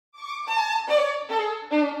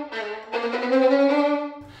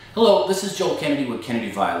Hello, this is Joel Kennedy with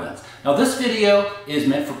Kennedy Violins. Now this video is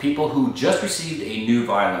meant for people who just received a new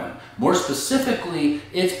violin. More specifically,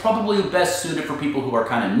 it's probably best suited for people who are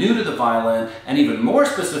kind of new to the violin, and even more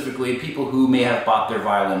specifically, people who may have bought their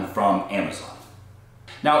violin from Amazon.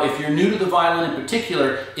 Now, if you're new to the violin in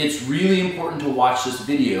particular, it's really important to watch this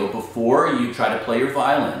video before you try to play your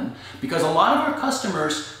violin, because a lot of our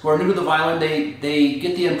customers who are new to the violin, they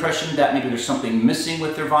get the impression that maybe there's something missing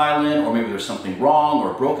with their violin, or maybe there's something wrong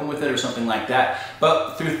or broken with it or something like that.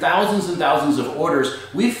 But through thousands and thousands of orders,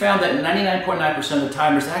 we've found that 99.9% of the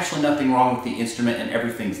time there's actually nothing wrong with the instrument and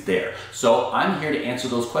everything's there. So I'm here to answer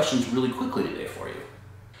those questions really quickly today for you.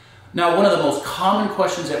 Now, one of the most common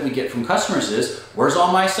questions that we get from customers is, where's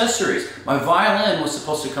all my accessories? My violin was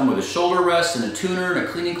supposed to come with a shoulder rest and a tuner and a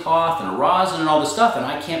cleaning cloth and a rosin and all this stuff, and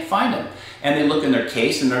I can't find them. And they look in their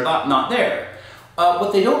case and they're not there.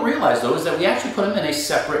 What they don't realize though is that we actually put them in a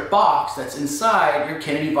separate box that's inside your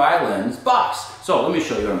Kennedy Violins box. So let me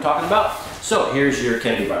show you what I'm talking about. So here's your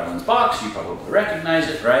Kennedy Violins box. You probably recognize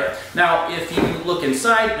it, right? Now, if you look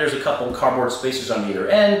inside, there's a couple cardboard spacers on either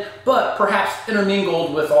end, but perhaps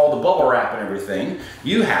intermingled with all the bubble wrap and everything,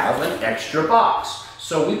 you have an extra box.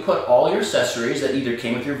 So we put all your accessories that either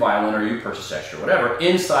came with your violin or you purchased extra, whatever,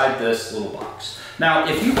 inside this little box. Now,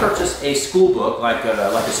 if you purchase a school book, like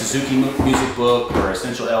a Suzuki music book or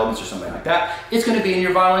Essential Elements or something like that, it's going to be in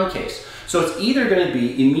your violin case. So it's either going to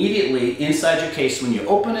be immediately inside your case when you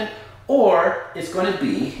open it, or it's going to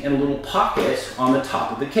be in a little pocket on the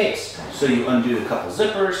top of the case. So you undo a couple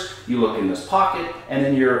zippers, you look in this pocket, and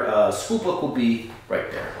then your school book will be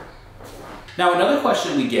right there. Now, another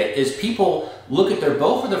question we get is people look at their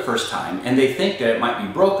bow for the first time and they think that it might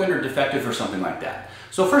be broken or defective or something like that.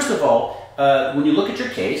 So first of all, when you look at your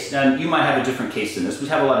case, and you might have a different case than this, we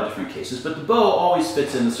have a lot of different cases, but the bow always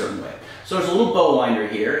fits in a certain way. So there's a little bow winder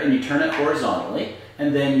here, and you turn it horizontally,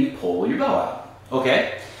 and then you pull your bow out,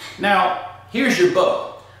 okay? Now, here's your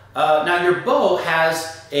bow. Now your bow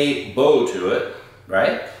has a bow to it,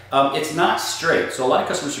 right? It's not straight, so a lot of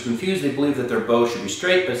customers are confused. They believe that their bow should be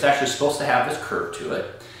straight, but it's actually supposed to have this curve to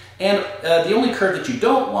it. And the only curve that you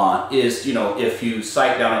don't want is, you know, if you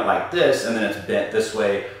sight down it like this and then it's bent this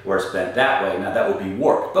way or it's bent that way. Now that would be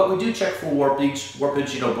warped, but we do check for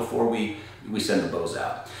warpage, you know, before we send the bows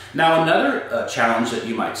out. Now another challenge that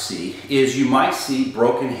you might see is you might see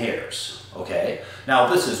broken hairs, okay? Now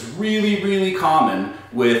this is really, really common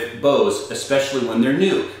with bows, especially when they're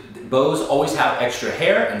new. Bows always have extra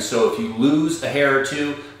hair, and so if you lose a hair or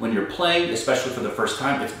two when you're playing, especially for the first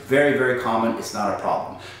time, it's very, very common. It's not a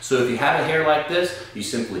problem. So if you have a hair like this, you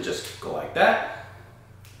simply just go like that,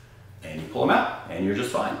 and you pull them out, and you're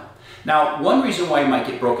just fine. Now, one reason why you might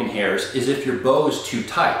get broken hairs is if your bow is too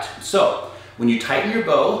tight. So when you tighten your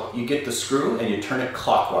bow, you get the screw and you turn it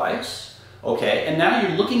clockwise, okay? And now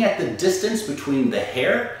you're looking at the distance between the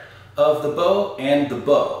hair of the bow and the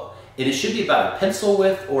bow. And it should be about a pencil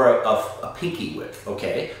width or a pinky width,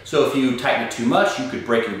 okay? So if you tighten it too much, you could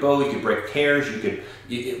break your bow, you could break hairs,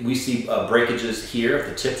 we see breakages here, if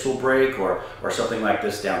the tips will break or something like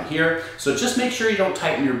this down here. So just make sure you don't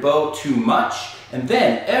tighten your bow too much. And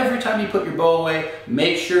then every time you put your bow away,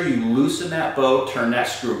 make sure you loosen that bow, turn that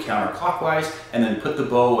screw counterclockwise, and then put the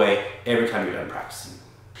bow away every time you're done practicing.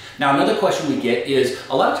 Now, another question we get is,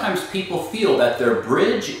 a lot of times people feel that their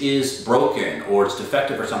bridge is broken or it's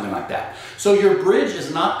defective or something like that. So your bridge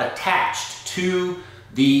is not attached to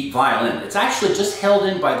the violin. It's actually just held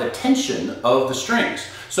in by the tension of the strings.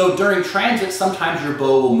 So during transit, sometimes your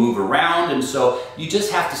bow will move around, and so you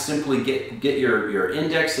just have to simply get your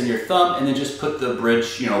index and your thumb and then just put the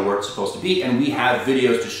bridge, you know, where it's supposed to be, and we have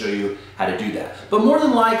videos to show you how to do that. But more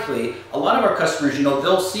than likely, a lot of our customers, you know,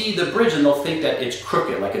 they'll see the bridge and they'll think that it's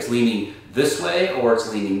crooked, like it's leaning this way or it's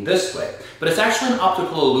leaning this way. But it's actually an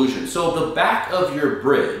optical illusion. So the back of your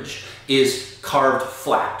bridge is carved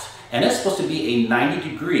flat, and it's supposed to be a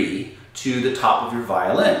 90-degree to the top of your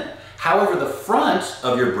violin. However, the front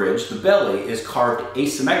of your bridge, the belly, is carved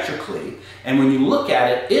asymmetrically, and when you look at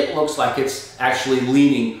it, it looks like it's actually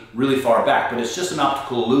leaning really far back, but it's just an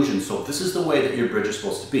optical illusion. So this is the way that your bridge is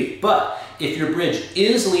supposed to be. But if your bridge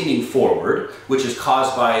is leaning forward, which is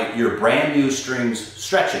caused by your brand new strings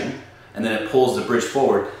stretching, and then it pulls the bridge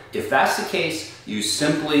forward, if that's the case, you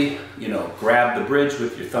simply, you know, grab the bridge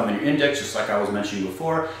with your thumb and your index, just like I was mentioning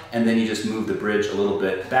before, and then you just move the bridge a little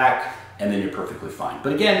bit back, and then you're perfectly fine.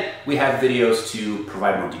 But again, we have videos to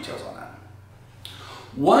provide more details on that.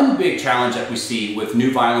 One big challenge that we see with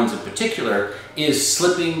new violins in particular is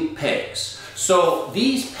slipping pegs. So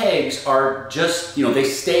these pegs are just, they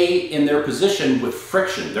stay in their position with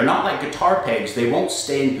friction. They're not like guitar pegs. They won't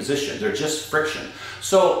stay in position. They're just friction.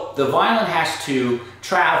 So the violin has to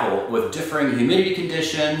travel with differing humidity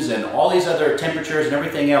conditions and all these other temperatures and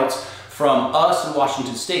everything else from us in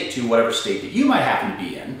Washington State to whatever state that you might happen to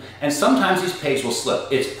be in. And sometimes these pegs will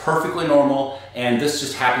slip. It's perfectly normal, and this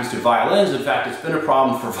just happens to violins. In fact, it's been a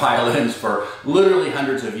problem for violins for literally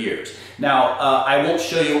hundreds of years. Now, I won't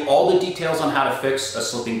show you all the details on how to fix a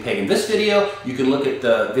slipping peg in this video. You can look at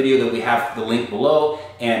the video that we have the link below,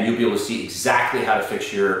 and you'll be able to see exactly how to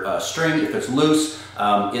fix your string if it's loose.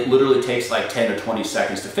 It literally takes like 10 or 20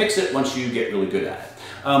 seconds to fix it once you get really good at it.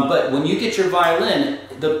 But when you get your violin,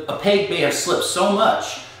 a peg may have slipped so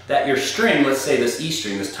much that your string, let's say this E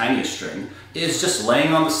string, this tiniest string, is just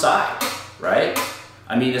laying on the side, right?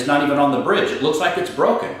 I mean, it's not even on the bridge. It looks like it's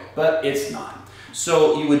broken, but it's not.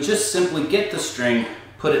 So you would just simply get the string,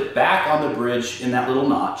 put it back on the bridge in that little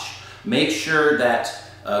notch, make sure that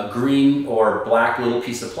a green or black little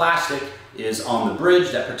piece of plastic is on the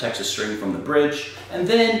bridge that protects the string from the bridge, and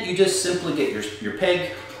then you just simply get your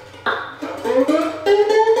peg,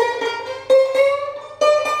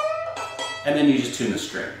 and then you just tune the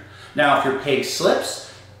string. Now if your peg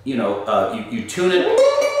slips, you tune it,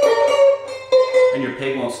 and your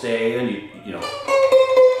peg won't stay, and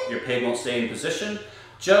your peg won't stay in position.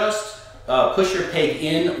 Just push your peg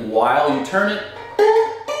in while you turn it,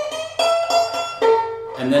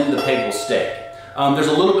 and then the peg will stay. There's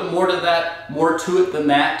a little bit more to it than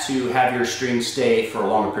that to have your string stay for a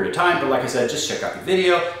longer period of time, but like I said, just check out the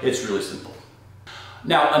video. It's really simple.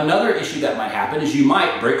 Now, another issue that might happen is you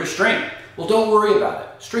might break a string. Well, don't worry about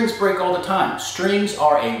it. Strings break all the time. Strings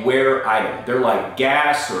are a wear item. They're like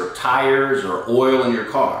gas or tires or oil in your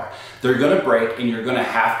car. They're going to break, and you're going to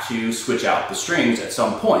have to switch out the strings at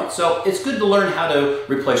some point. So it's good to learn how to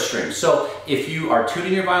replace strings. So if you are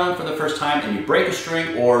tuning your violin for the first time and you break a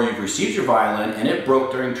string, or you've received your violin and it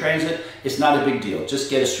broke during transit, it's not a big deal. Just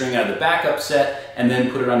get a string out of the backup set and then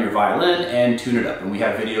put it on your violin and tune it up. And we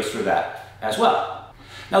have videos for that as well.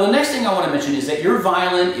 Now, the next thing I want to mention is that your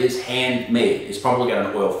violin is handmade. It's probably got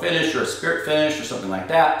an oil finish or a spirit finish or something like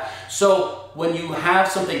that. So when you have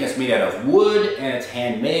something that's made out of wood and it's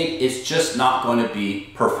handmade, it's just not going to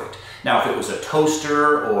be perfect. Now, if it was a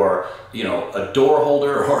toaster or, a door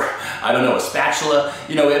holder or, I don't know, a spatula,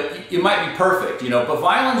 it might be perfect, but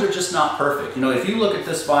violins are just not perfect. If you look at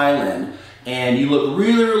this violin and you look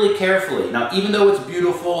really, really carefully, now, even though it's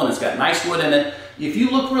beautiful and it's got nice wood in it, if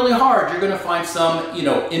you look really hard, you're going to find some,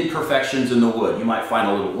 imperfections in the wood. You might find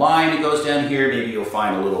a little line that goes down here. Maybe you'll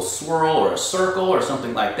find a little swirl or a circle or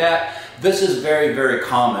something like that. This is very, very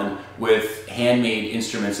common with handmade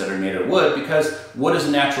instruments that are made of wood, because wood is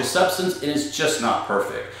a natural substance and it's just not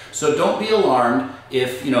perfect. So don't be alarmed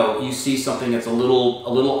if you see something that's a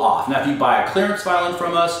little off. Now, if you buy a clearance violin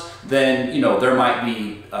from us, then there might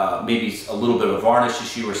be maybe a little bit of a varnish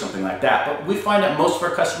issue or something like that. But we find that most of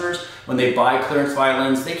our customers, when they buy clearance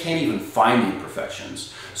violins, they can't even find the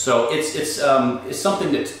imperfections. So it's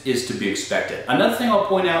something that is to be expected. Another thing I'll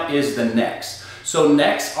point out is the necks. So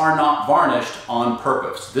necks are not varnished on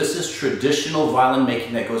purpose. This is traditional violin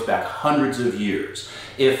making that goes back hundreds of years.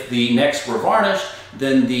 If the necks were varnished,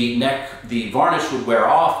 then the varnish would wear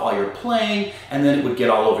off while you're playing, and then it would get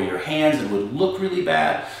all over your hands and it would look really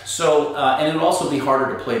bad. So, and it would also be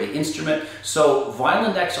harder to play the instrument. So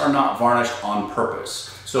violin necks are not varnished on purpose.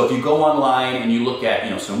 So if you go online and you look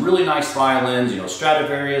at, some really nice violins,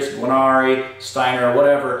 Stradivarius, Guarneri, Steiner,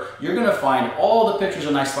 whatever, you're going to find all the pictures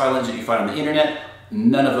of nice violins that you find on the internet.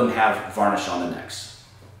 None of them have varnish on the necks.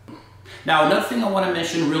 Now, another thing I want to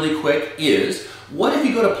mention really quick is, what if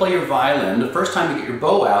you go to play your violin, the first time you get your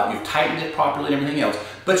bow out, you've tightened it properly and everything else,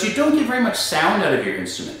 but you don't get very much sound out of your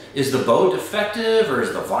instrument? Is the bow defective, or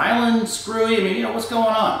is the violin screwy? I mean, what's going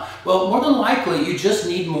on? Well, more than likely, you just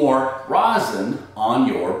need more rosin on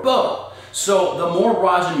your bow. So the more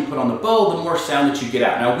rosin you put on the bow, the more sound that you get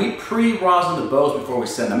out. Now, we pre-rosin the bows before we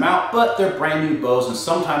send them out, but they're brand new bows, and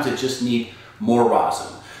sometimes they just need more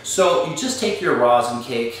rosin. So you just take your rosin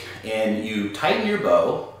cake and you tighten your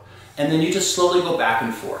bow, and then you just slowly go back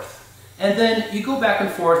and forth. And then you go back and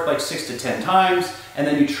forth like 6 to 10 times, and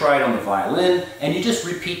then you try it on the violin, and you just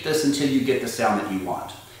repeat this until you get the sound that you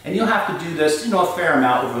want. And you'll have to do this, a fair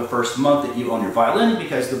amount over the first month that you own your violin,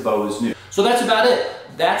 because the bow is new. So that's about it.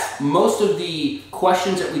 That's most of the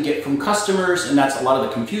questions that we get from customers, and that's a lot of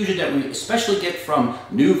the confusion that we especially get from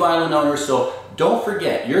new violin owners. So don't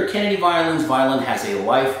forget, your Kennedy Violins violin has a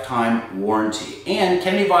lifetime warranty. And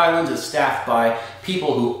Kennedy Violins is staffed by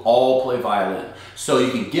people who all play violin. So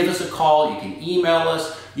you can give us a call, you can email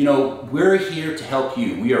us. You know, we're here to help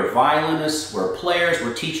you. We are violinists, we're players,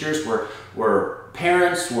 we're teachers, we're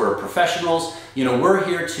parents, we're professionals. You know, we're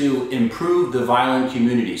here to improve the violin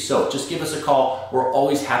community. So just give us a call. We're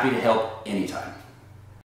always happy to help anytime.